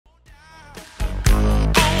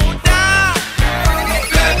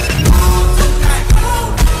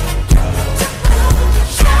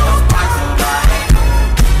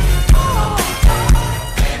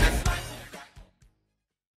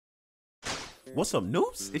What's up,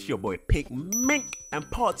 noobs? It's your boy pinkminkk, and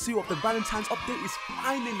part 2 of the Valentine's update is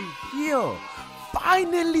finally here.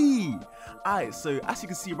 Finally! Alright, so as you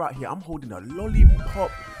can see right here, I'm holding a LOLLIPOP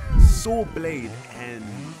SAWBLADE, and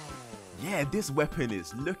yeah, this weapon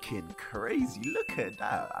is looking crazy. Look at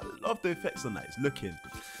that. I love the effects on that. It's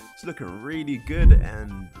looking really good,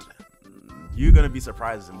 and you're gonna be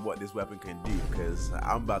surprised in what this weapon can do because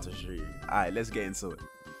I'm about to show you. Alright, let's get into it.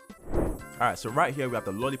 Alright, so right here we have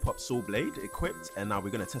the LOLLIPOP SAWBLADE equipped, and now we're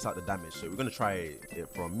going to test out the damage. So we're going to try it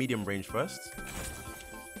from medium range first.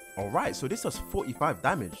 Alright, so this does 45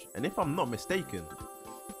 damage, and if I'm not mistaken,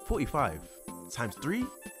 45 times 3?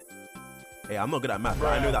 Hey, I'm not good at math, but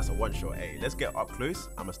I know that's a one shot. Hey, let's get up close.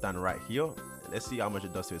 I'm going to stand right here, and let's see how much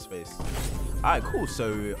it does to his face. Alright, cool.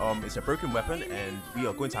 So it's a broken weapon, and we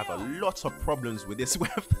are going to have a lot of problems with this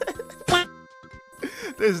weapon.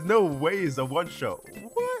 There's no way it's a one shot.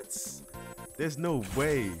 What? There's no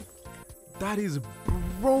way. That is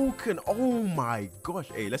broken. Oh my gosh.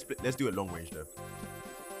 Hey, let's do it long range though.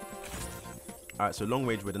 Alright, so long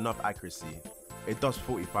range with enough accuracy, it does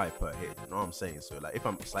 45 per hit. You know what I'm saying? So like if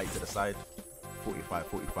I'm slightly to the side, 45.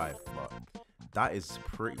 But that is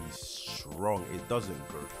pretty strong. It doesn't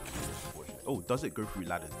go through. Oh, does it go through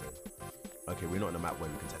ladders though? Okay, we're not on the map where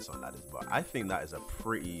we can test on ladders, but I think that is a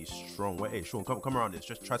pretty strong way. Hey, Sean, come around this.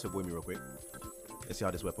 Just try to avoid me real quick. Let's see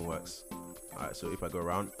how this weapon works. Alright, so if I go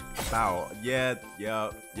around, bow. Yeah,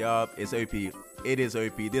 it's OP. It is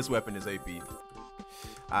OP. This weapon is OP.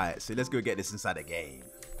 Alright, so let's go get this inside the game.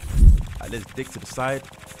 Alright, let's dig to the side.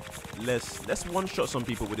 Let's one-shot some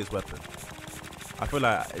people with this weapon. I feel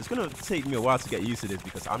like it's gonna take me a while to get used to this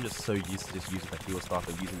because I'm just so used to just using the heal stuff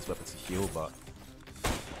and using this weapon to heal, but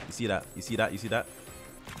you see that? You see that? You see that?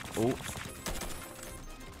 Oh.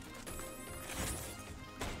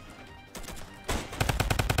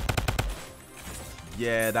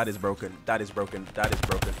 Yeah, that is broken. That is broken. That is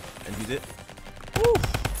broken. And use it.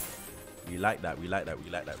 Oof. We like that. We like that. We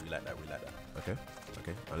like that. We like that. We like that. Okay.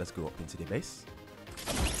 Okay. Now let's go up into the base.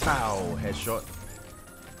 Pow. Headshot.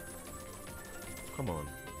 Come on.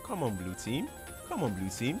 Come on, blue team. Come on, blue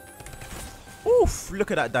team. Oof. Look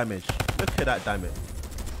at that damage. Look at that damage.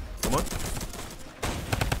 Come on.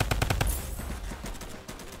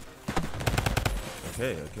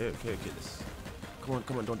 Okay. Okay. Okay. Okay. This. Come on.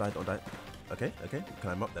 Come on. Don't die. Don't die. Okay, okay.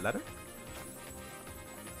 Climb up the ladder.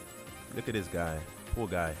 Look at this guy. Poor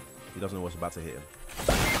guy. He doesn't know what's about to hit him.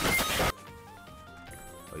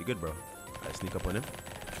 Oh, you good, bro? Alright, sneak up on him.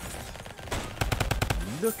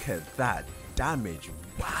 Look at that damage.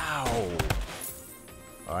 Wow.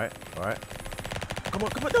 Alright, alright. Come on,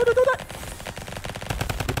 come on. No, no, no, no.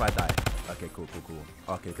 If I die. Okay, cool, cool, cool.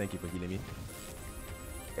 Okay, thank you for healing me.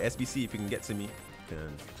 SBC, if you can get to me,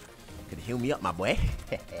 can heal me up, my boy.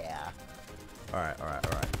 Alright.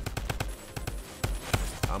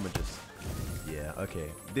 I'ma just, yeah, okay.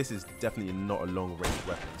 This is definitely not a long range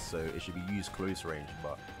weapon, so it should be used close range,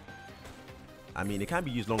 but I mean, it can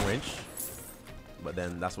be used long range, but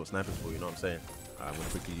then that's what snipers for, you know what I'm saying? I'm gonna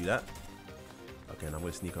quickly do that. Okay, and I'm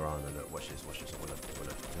gonna sneak around and watch this.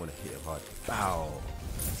 I wanna hit him hard. Bow!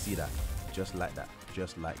 See that? Just like that.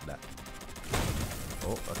 Just like that.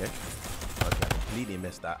 Oh, okay. Okay, I completely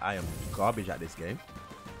missed that. I am garbage at this game.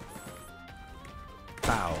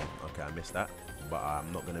 Bow. Okay, I missed that, but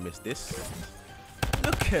I'm not gonna miss this.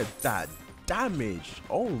 Look at that damage.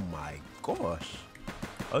 Oh my gosh.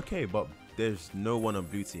 Okay, but there's no one on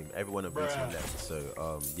blue team. Everyone on blue team left.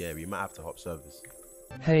 So yeah, we might have to hop servers.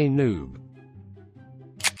 Hey noob.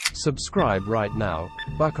 Subscribe right now,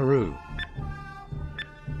 buckaroo.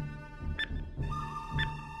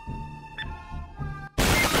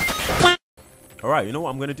 Alright, you know what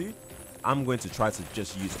I'm gonna do? I'm going to try to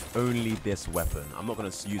just use only this weapon. I'm not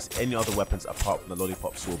going to use any other weapons apart from the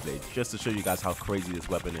LOLLIPOP SAWBLADE, just to show you guys how crazy this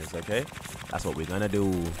weapon is, okay? That's what we're going to do.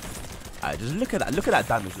 Alright, just look at that. Look at that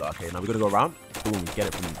damage. Okay, now we're going to go around. Boom, get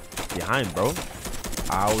it from behind, bro.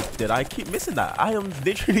 How did I keep missing that? I am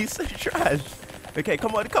literally so trash. Okay,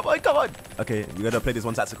 come on, come on, come on. Okay, we're going to play this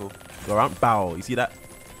one tactical. Go around. Bow. You see that?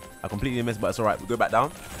 I completely missed, but it's alright. We go back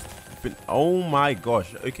down. Oh my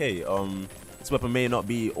gosh. Okay, this weapon may not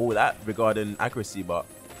be all that regarding accuracy, but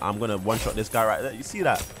I'm gonna one-shot this guy right there. You see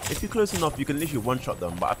that? If you're close enough, you can literally one-shot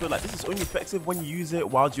them. But I feel like this is only effective when you use it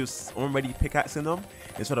while you're already pickaxing them,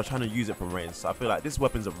 instead of trying to use it from range. So I feel like this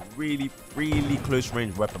weapon's a really, really close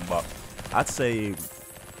range weapon. But I'd say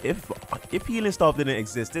if healing stuff didn't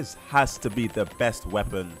exist, this has to be the best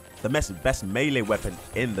weapon, the best melee weapon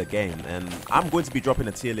in the game. And I'm going to be dropping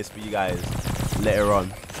a tier list for you guys later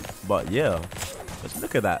on. But yeah, just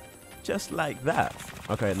look at that. Just like that.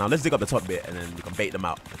 Okay, now let's dig up the top bit and then we can bait them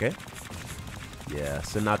out, okay? Yeah,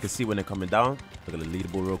 so now I can see when they're coming down. Look at the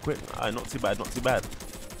leaderboard real quick. Alright, not too bad, not too bad.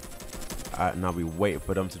 Alright, now we wait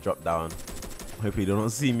for them to drop down. Hopefully they don't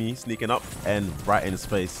see me sneaking up and right in his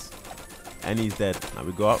face. And he's dead. Now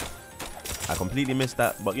we go up. I completely missed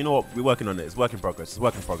that, but you know what? We're working on it. It's work in progress. It's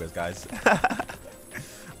work in progress, guys.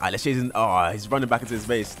 Alright, let's chase him. Oh, he's running back into his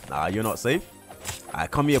base. Nah, you're not safe. Alright,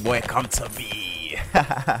 come here, boy. Come to me.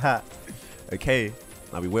 Okay.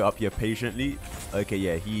 Now we wait up here patiently. Okay,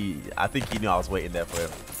 yeah, I think he knew I was waiting there for him.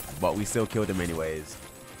 But we still killed him anyways.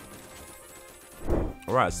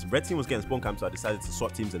 Alright, so red team was getting spawn camp, so I decided to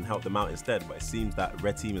swap teams and help them out instead. But it seems that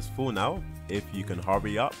red team is full now. If you can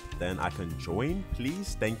hurry up, then I can join,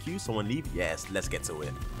 please. Thank you. Someone leave? Yes, let's get to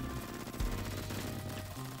it.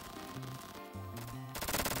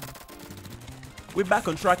 We're back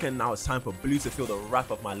on track, and now it's time for blue to feel the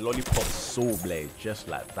wrath of my lollipop sawblade, just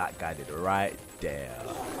like that guy did right there.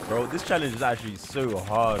 Bro, this challenge is actually so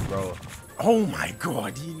hard, bro. Oh my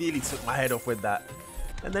god, he nearly took my head off with that.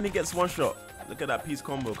 And then he gets one shot. Look at that piece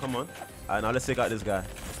combo, come on. Alright, now let's take out this guy.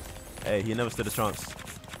 Hey, he never stood a chance.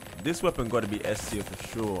 This weapon got to be S tier for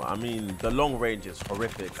sure. I mean, the long range is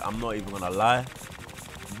horrific, I'm not even gonna lie.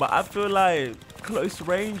 But I feel like close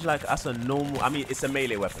range, like that's a normal, I mean, it's a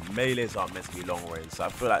melee weapon. Melees aren't meant to be long range, so I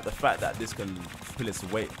feel like the fact that this can pull its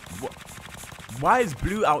weight. Why is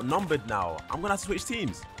blue outnumbered now? I'm gonna have to switch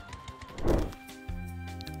teams.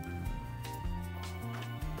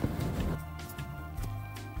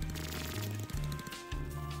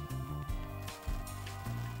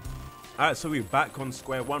 Alright, so we're back on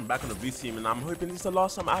square one, back on the blue team, and I'm hoping this is the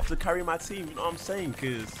last time I have to carry my team, you know what I'm saying?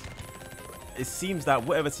 Because it seems that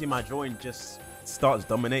whatever team I join just starts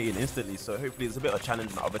dominating instantly, so hopefully it's a bit of a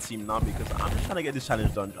challenge in the other team now, because I'm just trying to get this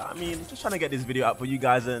challenge done. I mean, just trying to get this video out for you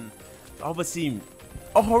guys, and the other team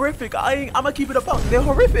are horrific. I'm gonna keep it a buck, they're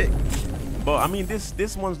horrific. But I mean,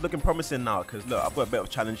 this one's looking promising now, because look, I've got a bit of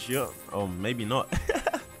challenge here. Oh, maybe not.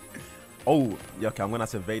 Oh, yeah, okay, I'm gonna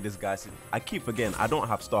have to evade this guy. I keep forgetting I don't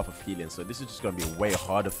have Staff of Healing, so this is just gonna be way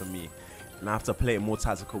harder for me, and I have to play it more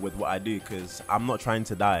tactical with what I do, because I'm not trying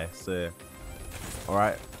to die. So all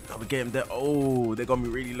right, now we get him there. Oh, they got me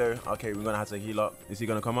really low. Okay, we're gonna have to heal up. Is he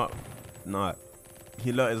gonna come up? Nah,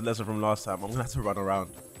 he learned his lesson from last time. I'm gonna have to run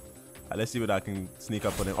around. Right, let's see what I can sneak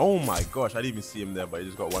up on him. Oh my gosh, I didn't even see him there, but he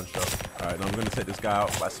just got one shot. All right, now I'm gonna take this guy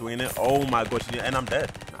out by swinging it. Oh my gosh, and I'm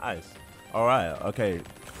dead. Nice. All right, okay.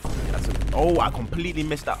 Oh, I completely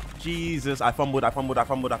missed that. Jesus, I fumbled. Okay,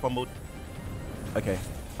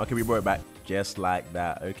 we brought it back just like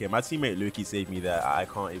that. Okay, my teammate Luki saved me there. I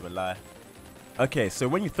can't even lie. Okay, so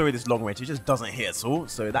when you throw this long range, it just doesn't hit at all.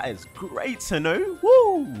 So that is great to know.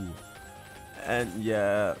 Woo! And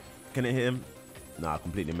yeah, can it hit him? Nah, I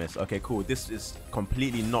completely missed. Okay, cool. This is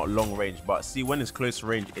completely not long range, but see, when it's close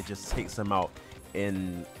range, it just takes him out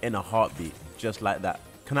in a heartbeat, just like that.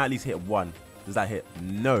 Can I at least hit one? Does that hit?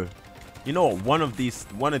 No. You know what? One of these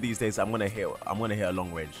days, I'm gonna hit a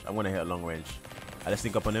long range. Let's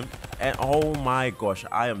sneak up on him. And oh my gosh,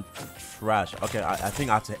 I am trash. Okay, I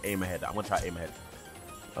think I have to aim ahead. I'm gonna try to aim ahead.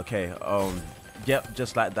 Okay. Yep,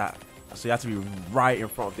 just like that. So you have to be right in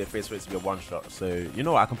front of their face for it to be a one shot. So you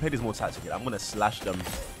know what? I can play this more tactically. I'm gonna slash them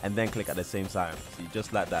and then click at the same time. See,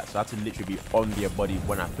 just like that. So I have to literally be on their body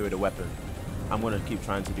when I throw the weapon. I'm gonna keep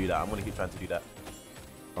trying to do that.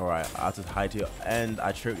 Alright, I have to hide here, and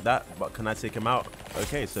I choked that, but can I take him out?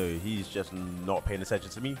 Okay, so he's just not paying attention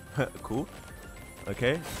to me. Cool.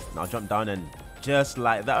 Okay, now jump down, and just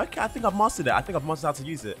like that. Okay, I think I've mastered it. I think I've mastered how to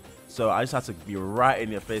use it. So I just have to be right in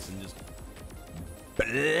your face and just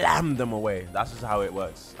blam them away. That's just how it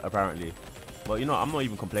works, apparently. But you know, I'm not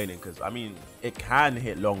even complaining, because I mean, it can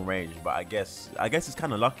hit long range, but I guess it's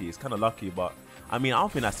kind of lucky. But I mean, I don't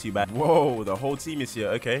think that's too bad. Whoa, the whole team is here.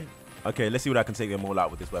 Okay, let's see what I can take them all out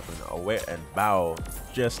with this weapon. Oh, wait, and bow.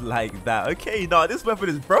 Just like that. Okay, no, this weapon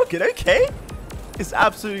is broken. Okay. It's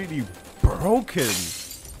absolutely broken.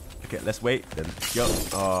 Okay, let's wait. Then,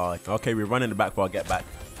 yup. Okay, we're running the back for our get back.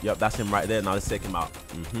 Yup, that's him right there. Now let's take him out.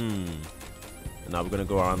 And now we're going to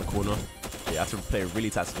go around the corner. Yeah, I have to play really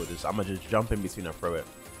tactical. I'm going to just jump in between and throw it.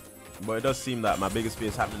 But it does seem that my biggest fear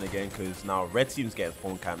is happening again, because now red team's getting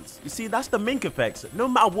spawn camped. You see, that's the Mink effect. No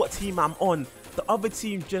matter what team I'm on, the other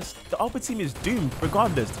team is doomed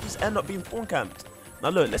regardless to just end up being spawn camped. Now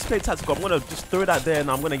look, let's play tactical. I'm gonna just throw that there and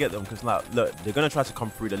I'm gonna get them, because like, look, they're gonna try to come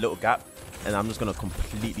through the little gap, and I'm just gonna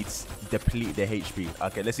completely deplete their HP.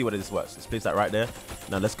 Okay, let's see whether this works. Let's place that right there.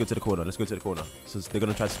 Now let's go to the corner. So they're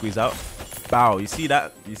gonna try to squeeze out. Bow. You see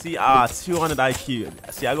that? You see? 200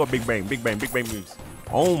 IQ. See, I got big brain moves.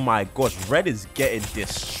 Oh my gosh, red is getting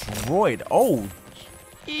destroyed. Oh,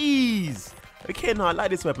 jeez. Okay, no, I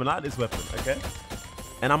like this weapon. Okay.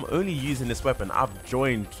 And I'm only using this weapon. I've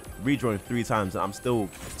rejoined 3 times, and I'm still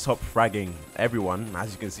top fragging everyone,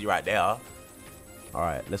 as you can see right there.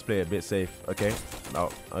 Alright, let's play a bit safe, okay? No,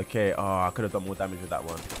 okay. Oh, I could have done more damage with that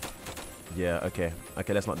one. Yeah, okay.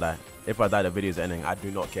 Okay, let's not die. If I die, the video's ending. I do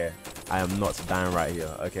not care. I am not dying right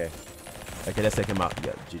here. Okay. Okay, let's take him out.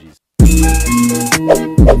 Yeah, GG's.